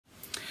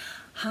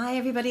Hi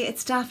everybody,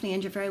 it's Daphne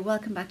and you're very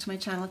welcome back to my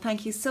channel.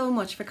 Thank you so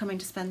much for coming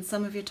to spend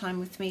some of your time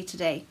with me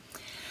today.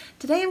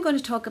 Today I'm going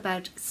to talk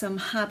about some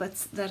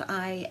habits that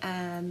I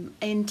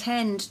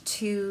intend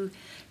to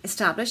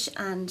establish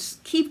and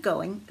keep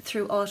going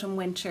through autumn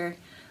winter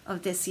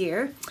of this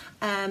year,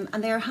 and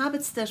they are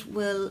habits that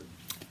will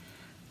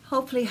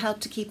hopefully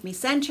help to keep me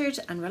centered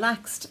and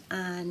relaxed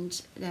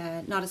and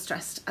not as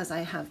stressed as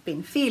I have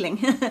been feeling.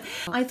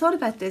 I thought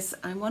about this.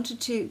 I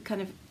wanted to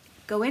kind of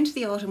go into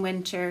the autumn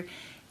winter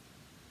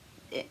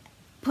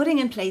putting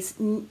in place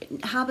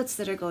habits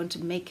that are going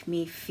to make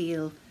me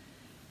feel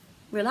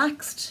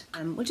relaxed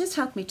and will just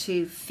help me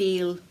to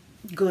feel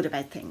good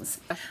about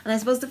things. And I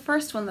suppose the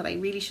first one that I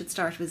really should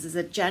start with is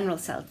a general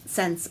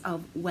sense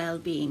of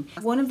well-being.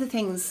 One of the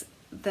things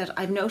that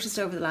I've noticed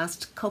over the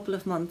last couple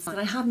of months that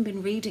I haven't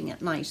been reading at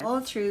night.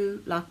 All through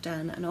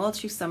lockdown and all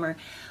through summer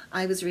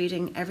I was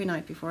reading every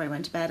night before I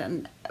went to bed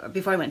and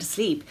before I went to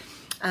sleep,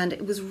 and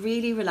it was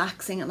really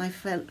relaxing, and I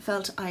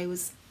felt I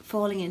was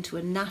falling into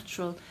a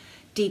natural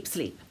deep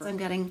sleep. I'm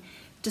getting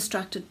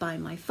distracted by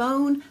my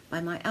phone, by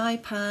my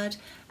iPad,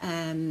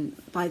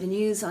 by the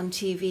news on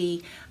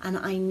TV, and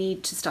I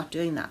need to stop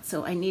doing that.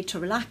 So I need to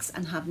relax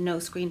and have no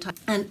screen time.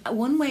 And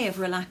one way of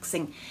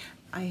relaxing,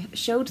 I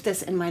showed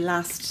this in my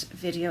last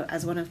video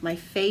as one of my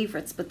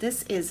favorites, but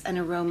this is an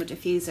aroma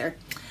diffuser,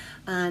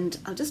 and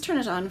I'll just turn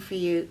it on for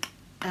you.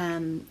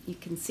 You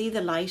can see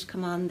the light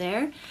come on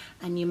there,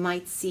 and you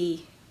might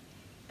see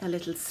a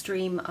little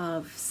stream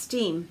of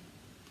steam.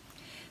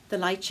 The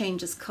light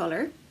changes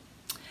colour,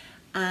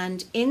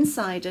 and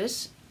inside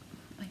it,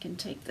 I can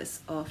take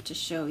this off to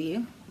show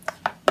you.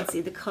 You can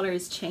see the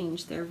colours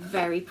change. They're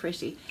very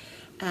pretty.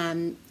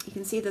 You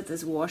can see that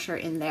there's water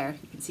in there.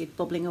 You can see it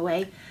bubbling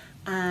away,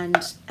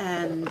 and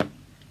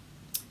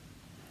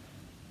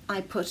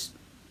I put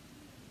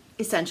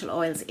essential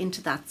oils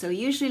into that. So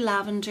usually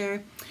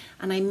lavender,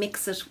 and I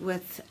mix it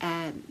with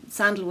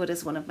sandalwood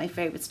is one of my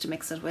favourites to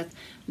mix it with.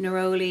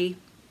 Neroli,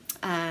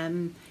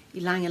 ylang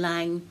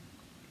ylang.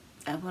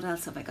 What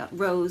else have I got?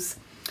 Rose.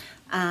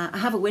 I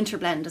have a winter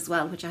blend as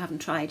well, which I haven't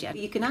tried yet.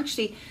 You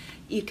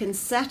can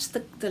set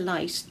the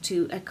light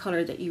to a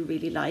colour that you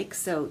really like.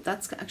 So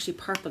that's actually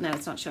purple now.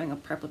 It's not showing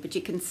up purple, but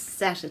you can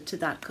set it to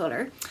that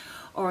colour,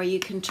 or you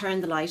can turn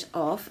the light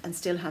off and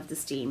still have the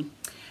steam.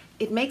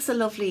 It makes a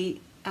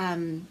lovely, a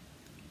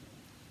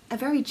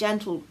very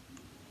gentle,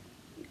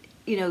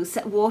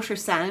 water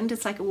sound.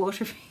 It's like a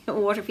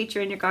water feature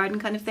in your garden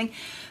kind of thing.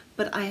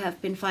 But I have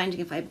been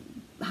finding if I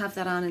have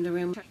that on in the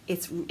room,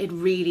 it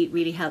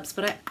really helps.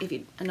 But if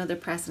you another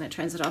press and it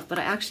turns it off. But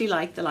I actually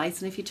like the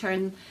lights, and if you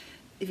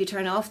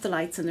turn off the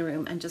lights in the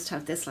room and just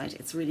have this light,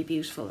 it's really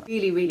beautiful.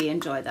 Really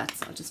enjoy that.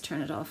 So I'll just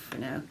turn it off for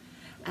now.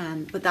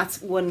 But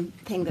that's one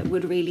thing that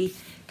would really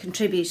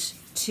contribute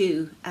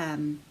to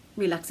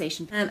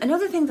relaxation.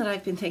 Another thing that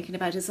I've been thinking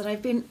about is that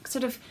I've been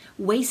sort of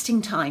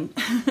wasting time,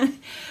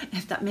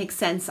 if that makes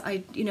sense. I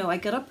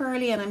get up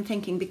early and I'm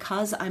thinking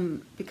because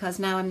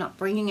now I'm not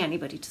bringing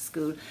anybody to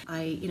school,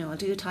 I'll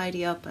do a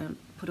tidy up, I'll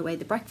put away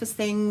the breakfast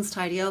things,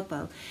 tidy up,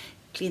 I'll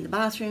clean the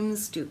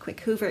bathrooms, do a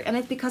quick hoover, and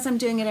it's because I'm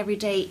doing it every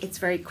day, it's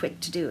very quick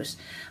to do it,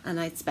 and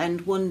I'd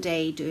spend one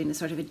day doing a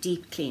sort of a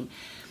deep clean.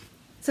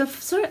 So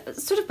sort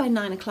of by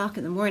 9 o'clock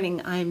in the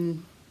morning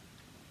I'm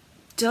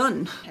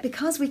done.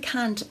 Because we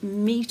can't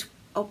meet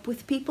up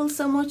with people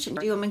so much, and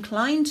I'm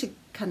inclined to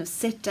kind of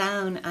sit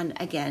down and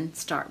again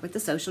start with the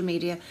social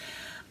media,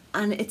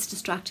 and it's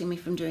distracting me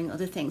from doing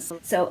other things.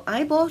 So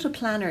I bought a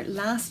planner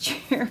last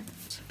year,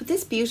 but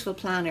this beautiful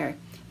planner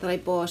that I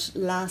bought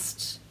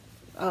it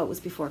was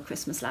before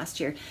Christmas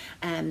last year,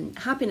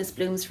 Happiness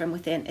Blooms From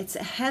Within. It's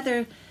a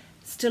Heather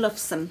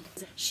Stillufson.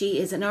 She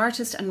is an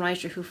artist and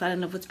writer who fell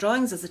in love with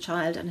drawings as a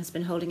child and has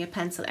been holding a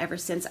pencil ever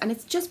since, and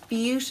it's just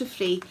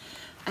beautifully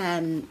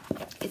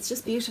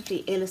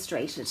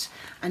illustrated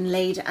and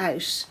laid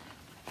out.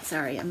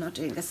 Sorry, I'm not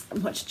doing this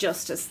much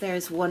justice.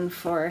 There's one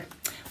for,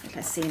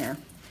 let's see now.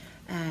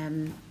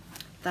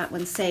 That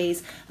one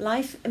says,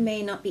 "Life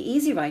may not be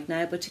easy right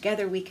now, but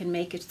together we can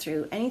make it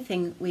through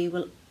anything. We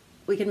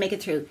can make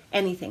it through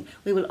anything.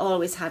 We will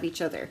always have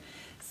each other."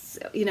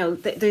 So,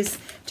 there's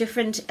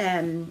different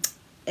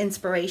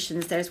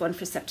inspirations. There's one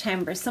for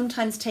September.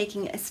 "Sometimes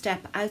taking a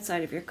step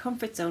outside of your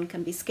comfort zone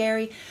can be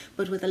scary,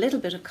 but with a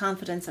little bit of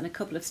confidence and a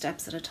couple of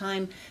steps at a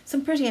time,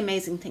 some pretty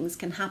amazing things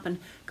can happen.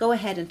 Go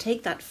ahead and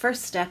take that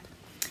first step.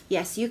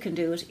 Yes, you can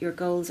do it. Your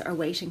goals are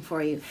waiting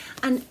for you."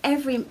 And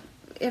every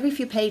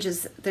few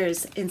pages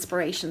there's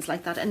inspirations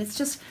like that, and it's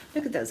just,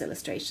 look at those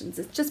illustrations,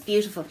 it's just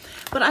beautiful.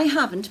 But I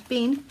haven't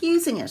been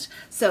using it,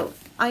 so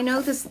I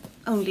know there's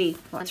only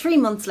 3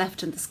 months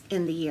left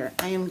in the year.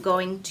 I am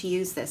going to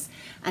use this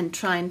and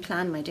try and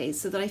plan my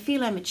days so that I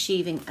feel I'm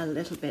achieving a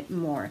little bit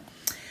more.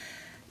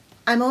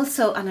 I'm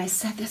also, and I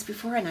said this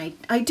before, and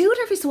I do it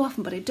every so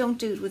often, but I don't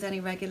do it with any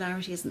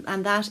regularity,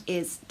 and that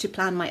is to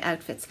plan my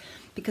outfits,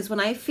 because when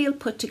I feel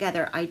put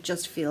together, I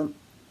just feel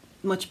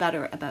much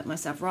better about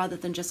myself, rather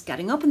than just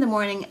getting up in the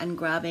morning and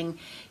grabbing,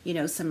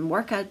 some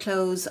workout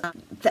clothes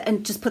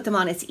and just put them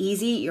on. It's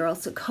easy, you're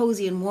also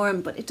cozy and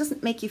warm, but it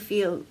doesn't make you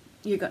feel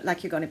you're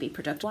going to be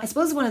productive. I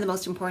suppose one of the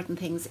most important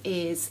things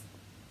is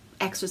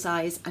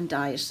exercise and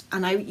diet.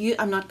 And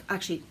I'm not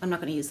going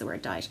to use the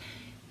word diet.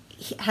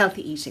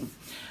 Healthy eating.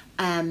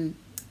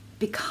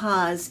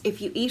 Because if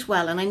you eat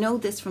well, and I know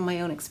this from my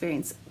own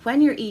experience,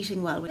 when you're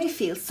eating well, I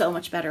feel so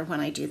much better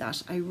when I do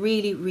that. I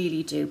really,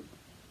 really do.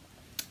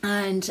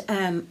 And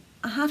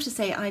I have to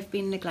say I've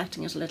been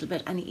neglecting it a little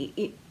bit and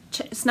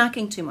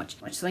snacking too much.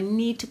 So I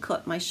need to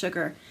cut my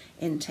sugar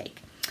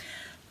intake.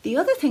 The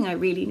other thing I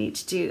really need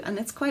to do, and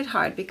it's quite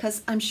hard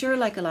because I'm sure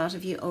like a lot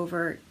of you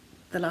over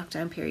the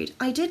lockdown period,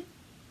 I did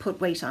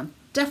put weight on.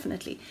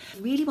 Definitely. I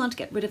really want to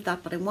get rid of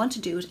that, but I want to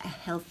do it a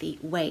healthy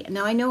way.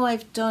 Now, I know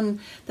I've done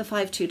the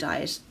 5-2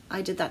 diet.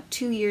 I did that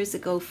 2 years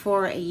ago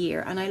for a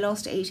year and I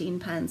lost 18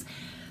 pounds,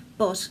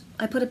 but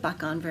I put it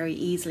back on very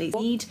easily. I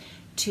need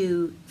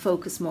to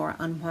focus more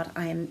on what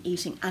I am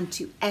eating and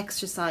to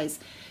exercise.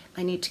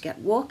 I need to get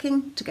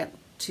walking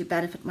to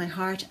benefit my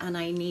heart, and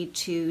I need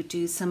to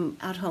do some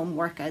at-home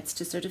workouts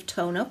to sort of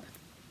tone up.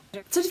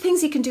 Sort of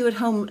things you can do at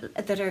home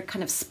that are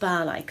kind of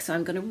spa-like. So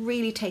I'm going to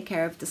really take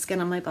care of the skin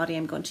on my body.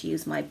 I'm going to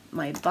use my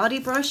body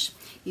brush.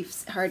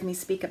 You've heard me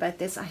speak about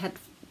this. I had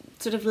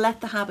sort of let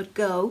the habit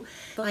go.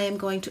 I am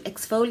going to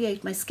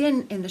exfoliate my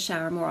skin in the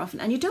shower more often.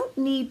 And you don't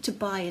need to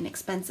buy an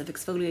expensive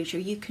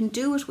exfoliator. You can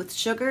do it with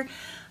sugar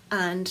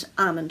and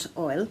almond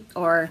oil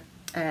or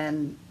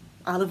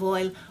olive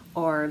oil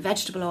or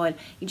vegetable oil.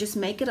 You just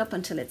make it up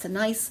until it's a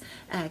nice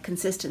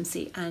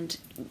consistency, and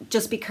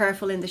just be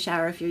careful in the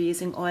shower if you're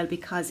using oil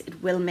because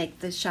it will make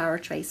the shower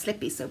tray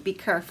slippy, so be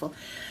careful.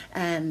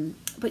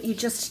 But you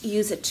just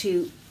use it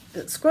to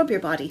scrub your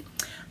body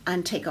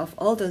and take off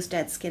all those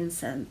dead skin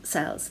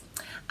cells.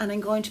 And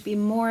I'm going to be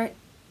more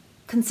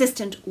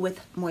consistent with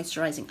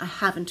moisturizing. I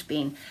haven't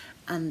been.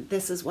 And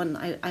this is one,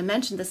 I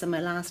mentioned this in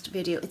my last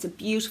video. It's a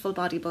beautiful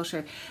body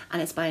butter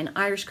and it's by an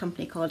Irish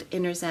company called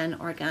Inner Zen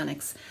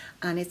Organics,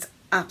 and it's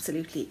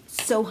absolutely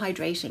so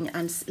hydrating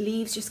and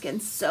leaves your skin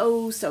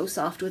so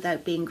soft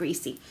without being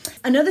greasy.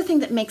 Another thing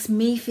that makes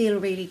me feel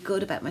really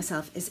good about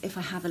myself is if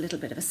I have a little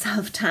bit of a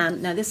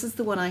self-tan. Now this is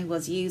the one I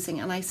was using,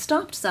 and I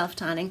stopped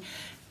self-tanning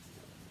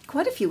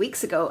quite a few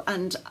weeks ago,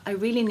 and I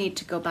really need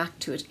to go back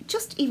to it,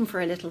 just even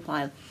for a little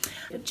while,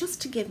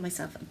 just to give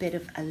myself a bit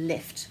of a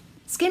lift.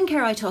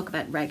 Skincare I talk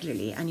about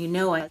regularly, and you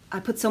know I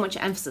put so much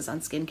emphasis on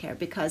skincare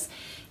because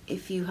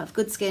if you have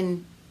good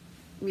skin,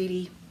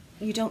 really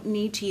you don't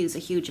need to use a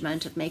huge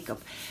amount of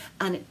makeup,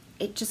 and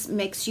it just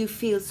makes you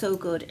feel so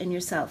good in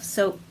yourself.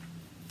 So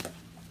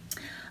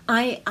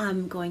I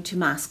am going to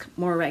mask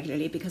more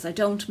regularly because I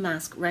don't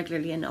mask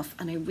regularly enough,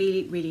 and I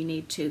really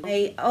need to.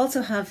 I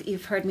also have,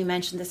 you've heard me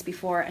mention this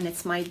before, and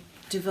it's my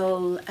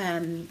Duval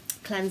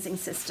cleansing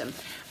system,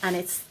 and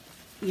it's,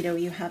 you know,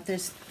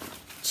 there's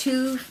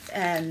two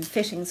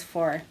fittings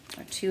or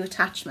two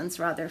attachments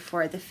rather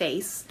for the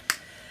face,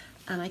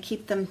 and I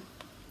keep them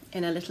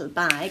in a little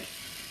bag.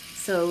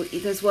 So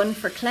there's one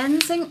for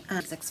cleansing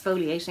and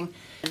exfoliating.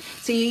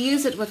 So you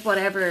use it with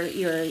whatever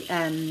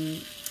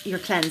your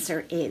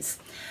cleanser is.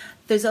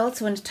 There's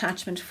also an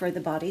attachment for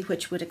the body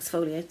which would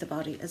exfoliate the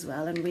body as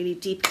well and really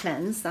deep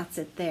cleanse. That's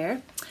it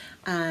there.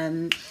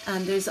 And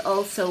there's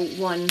also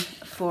one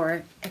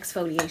for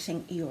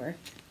exfoliating your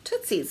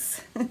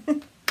tootsies.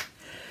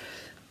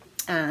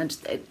 And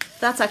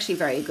that's actually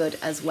very good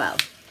as well.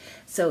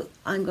 So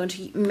I'm going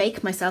to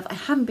make myself, I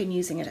haven't been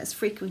using it as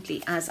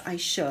frequently as I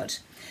should.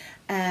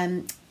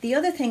 The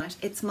other thing,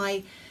 it's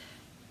my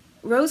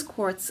rose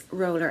quartz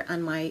roller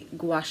and my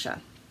gua sha.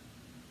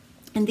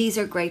 And these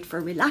are great for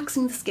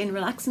relaxing the skin,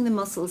 relaxing the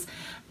muscles,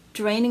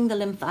 draining the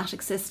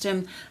lymphatic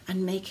system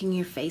and making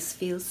your face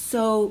feel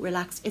so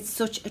relaxed. It's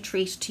such a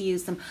treat to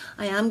use them.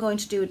 I am going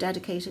to do a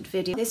dedicated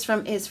video. This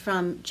is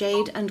from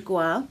Jade and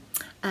Gua.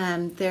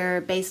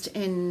 They're based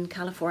in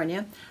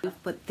California,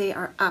 but they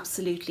are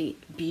absolutely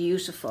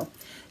beautiful.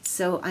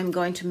 So I'm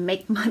going to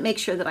make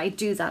sure that I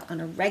do that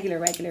on a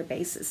regular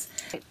basis.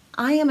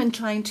 I am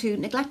inclined to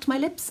neglect my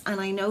lips, and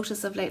I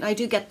notice of late, I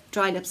do get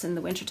dry lips in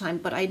the wintertime,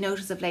 but I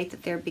notice of late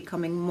that they're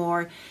becoming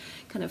more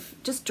kind of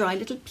just dry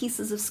little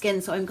pieces of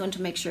skin. So I'm going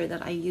to make sure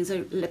that I use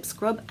a lip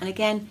scrub. And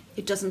again,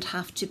 it doesn't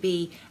have to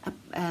be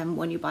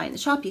one you buy in the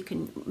shop. You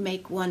can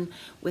make one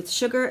with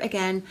sugar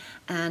again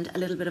and a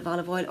little bit of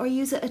olive oil, or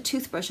use a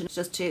toothbrush and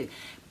just to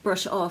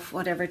brush off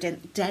whatever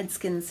dead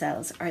skin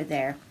cells are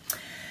there.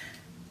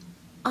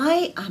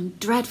 I am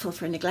dreadful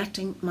for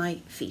neglecting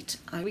my feet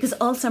because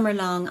all summer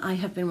long I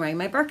have been wearing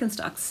my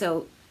Birkenstocks,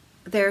 so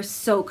they're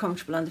so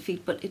comfortable on the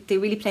feet, but they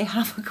really play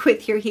havoc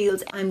with your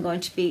heels. I'm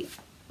going to be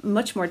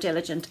much more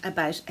diligent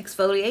about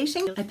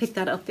exfoliating. I picked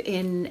that up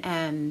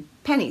in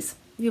pennies.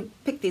 You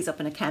pick these up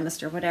in a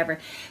chemist or whatever.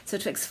 So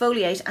to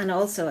exfoliate, and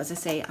also, as I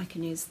say, I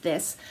can use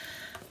this.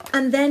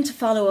 And then to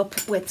follow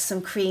up with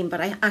some cream, but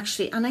I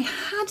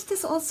had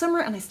this all summer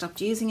and I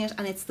stopped using it,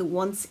 and it's the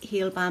Once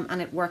Heel Balm,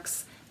 and it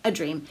works a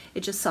dream.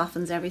 It just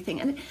softens everything.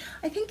 And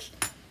I think,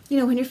 you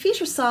know, when your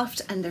feet are soft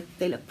and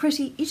they look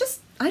pretty,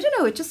 I don't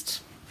know,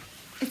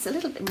 it's a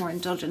little bit more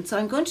indulgent. So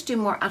I'm going to do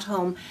more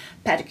at-home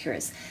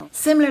pedicures.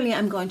 Similarly,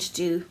 I'm going to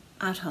do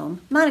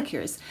at-home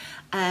manicures.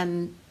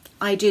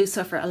 I do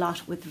suffer a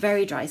lot with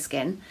very dry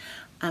skin,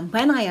 and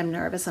when I am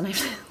nervous, and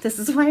this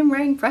is why I'm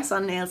wearing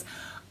press-on nails,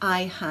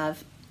 I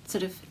have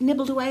sort of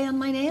nibbled away on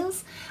my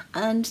nails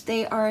and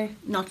they are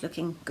not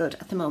looking good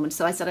at the moment.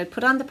 So I said I'd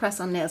put on the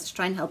press-on nails to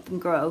try and help them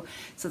grow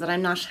so that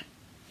I'm not,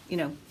 you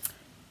know,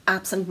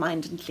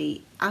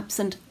 absent-mindedly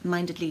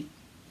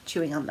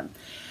chewing on them.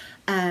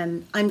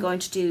 I'm going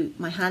to do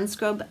my hand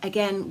scrub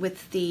again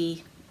with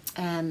the,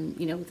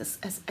 you know,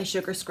 with a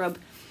sugar scrub,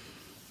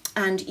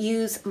 and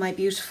use my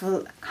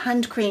beautiful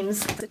hand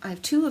creams. I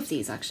have 2 of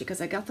these actually because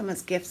I got them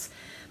as gifts.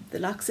 The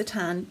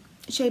L'Occitane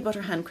Shea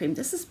Butter Hand Cream.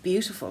 This is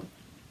beautiful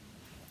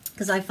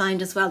because I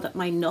find as well that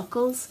my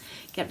knuckles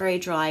get very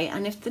dry,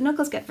 and if the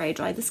knuckles get very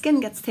dry, the skin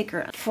gets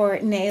thicker. For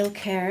nail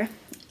care,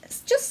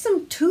 it's just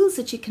some tools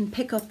that you can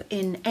pick up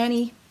in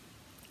any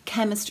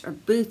chemist or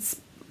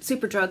Boots,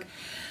 Superdrug.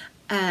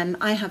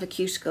 I have a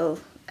cuticle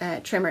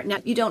trimmer. Now,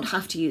 you don't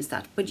have to use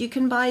that, but you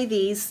can buy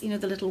these, you know,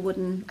 the little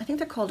wooden, I think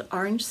they're called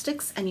orange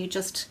sticks, and you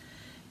just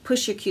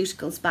push your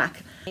cuticles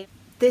back.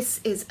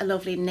 This is a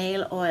lovely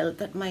nail oil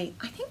that I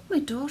think my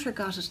daughter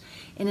got it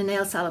in a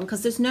nail salon,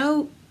 because there's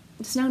no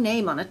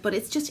name on it, but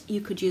it's just, you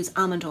could use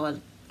almond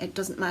oil. It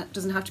doesn't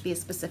have to be a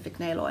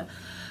specific nail oil.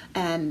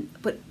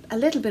 But a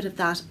little bit of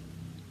that,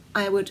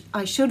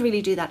 I should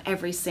really do that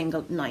every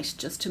single night,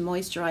 just to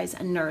moisturize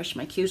and nourish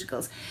my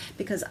cuticles,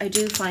 because I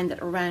do find that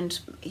around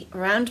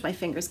my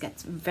fingers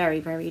gets very,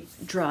 very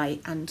dry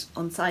and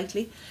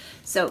unsightly.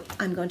 So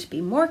I'm going to be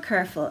more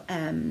careful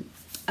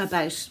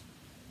about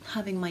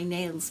having my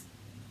nails,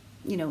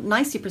 you know,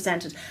 nicely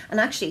presented. And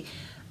actually,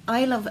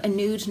 I love a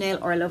nude nail,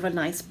 or I love a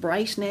nice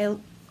bright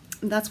nail.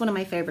 That's one of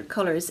my favorite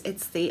colors.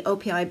 It's the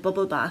OPI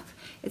Bubble Bath.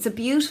 It's a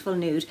beautiful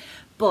nude,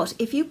 but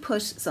if you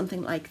put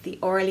something like the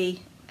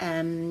Orly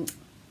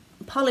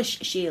Polish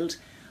Shield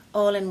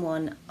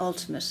All-in-One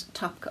Ultimate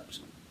Top Coat,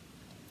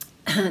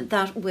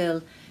 that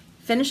will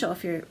finish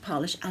off your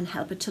polish and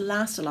help it to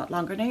last a lot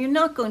longer. Now, you're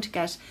not going to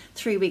get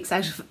 3 weeks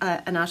out of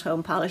an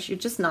at-home polish. You're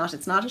just not.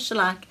 It's not a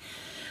shellac,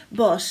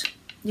 but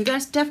you're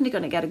definitely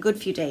going to get a good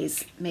few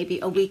days, maybe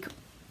a week,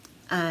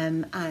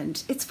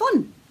 and it's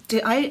fun.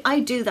 I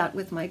do that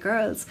with my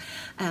girls.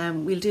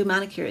 We'll do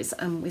manicures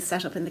and we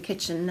set up in the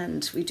kitchen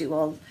and we do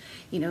all,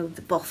 you know,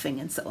 the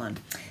buffing and so on.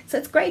 So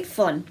it's great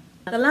fun.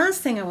 The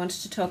last thing I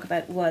wanted to talk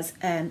about was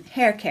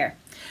hair care.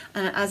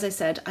 As I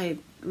said, I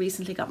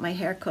recently got my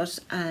hair cut.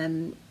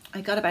 I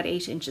got about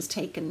 8 inches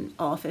taken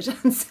off it,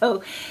 and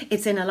so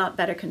it's in a lot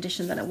better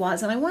condition than it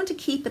was, and I want to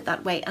keep it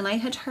that way. And I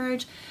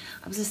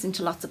was listening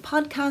to lots of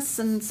podcasts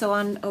and so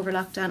on over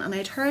lockdown, and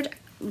I'd heard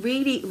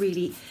really,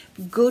 really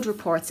good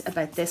reports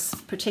about this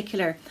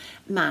particular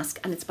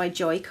mask, and it's by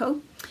Joico.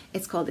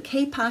 It's called the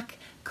K-Pack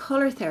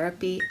Colour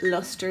Therapy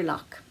Luster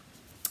Lock.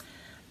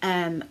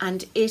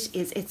 And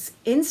it's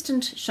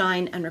instant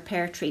shine and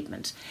repair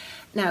treatment.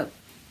 Now,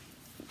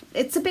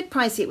 it's a bit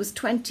pricey. It was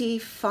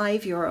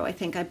 €25, I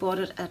think. I bought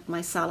it at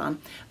my salon,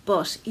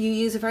 but you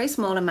use a very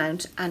small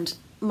amount. And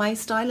my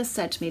stylist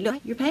said to me, look,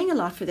 you're paying a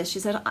lot for this. She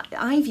said,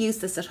 I've used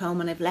this at home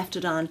and I've left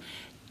it on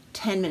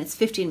 10 minutes,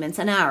 15 minutes,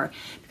 an hour,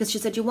 because she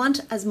said you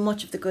want as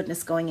much of the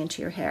goodness going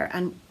into your hair,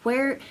 and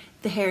where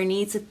the hair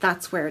needs it,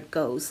 that's where it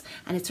goes,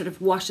 and it sort of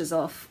washes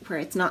off where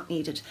it's not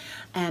needed.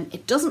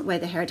 It doesn't weigh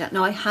the hair down.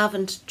 Now, I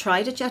haven't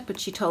tried it yet,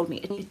 but she told me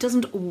it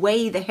doesn't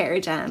weigh the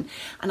hair down,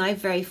 and I have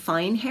very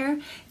fine hair.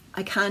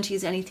 I can't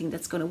use anything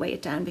that's going to weigh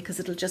it down because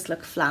it'll just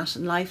look flat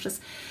and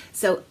lifeless.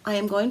 So I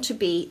am going to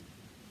be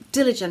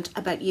diligent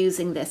about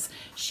using this.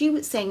 She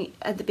was saying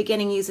at the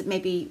beginning use it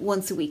maybe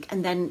once a week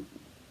and then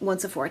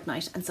once a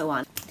fortnight and so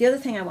on. The other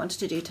thing I wanted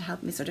to do to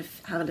help me sort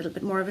of have a little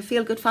bit more of a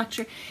feel-good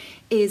factor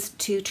is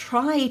to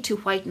try to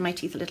whiten my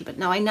teeth a little bit.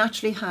 Now, I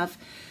naturally have,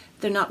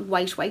 they're not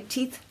white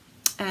teeth.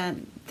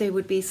 They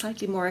would be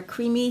slightly more a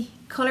creamy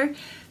colour.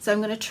 So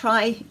I'm going to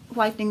try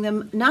whitening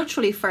them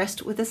naturally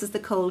first with, this is the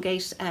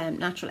Colgate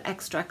Natural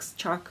Extracts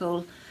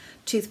Charcoal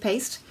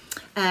Toothpaste.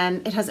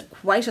 It has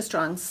quite a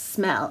strong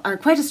smell, or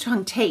quite a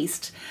strong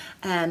taste,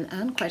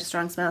 and quite a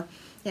strong smell.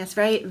 Yeah, it's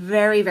very,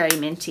 very, very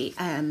minty.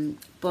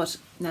 But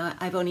now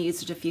I've only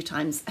used it a few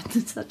times.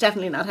 It's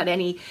definitely not had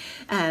any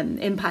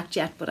impact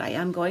yet, but I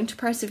am going to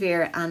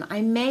persevere, and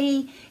I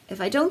may, if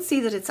I don't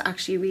see that it's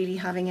actually really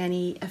having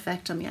any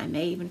effect on me, I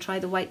may even try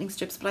the whitening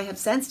strips, but I have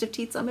sensitive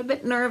teeth, so I'm a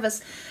bit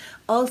nervous.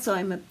 Also,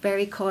 I'm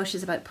very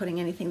cautious about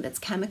putting anything that's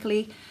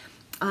chemically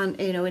on,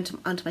 you know,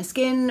 onto my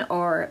skin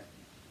or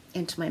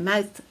into my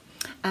mouth.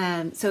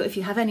 So if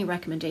you have any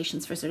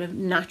recommendations for sort of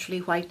naturally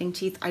whitening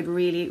teeth, I'd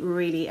really,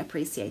 really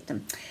appreciate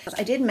them. But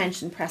I did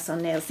mention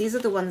press-on nails. These are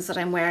the ones that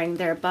I'm wearing.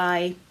 They're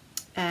by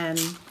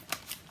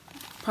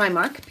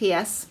Primark,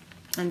 PS,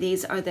 and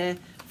these are the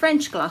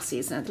French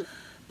glossies.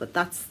 But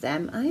that's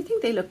them. I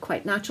think they look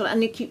quite natural,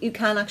 and you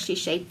can actually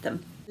shape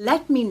them.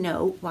 Let me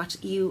know what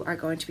you are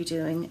going to be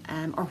doing,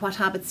 or what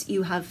habits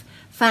you have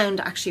found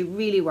actually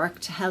really work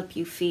to help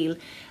you feel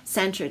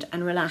centered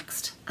and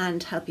relaxed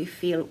and help you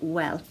feel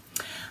well.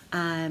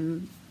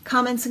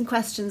 Comments and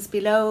questions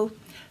below.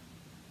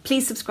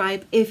 Please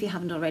subscribe if you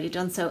haven't already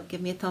done so.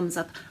 Give me a thumbs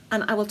up,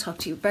 and I will talk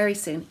to you very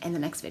soon in the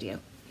next video.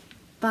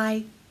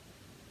 Bye.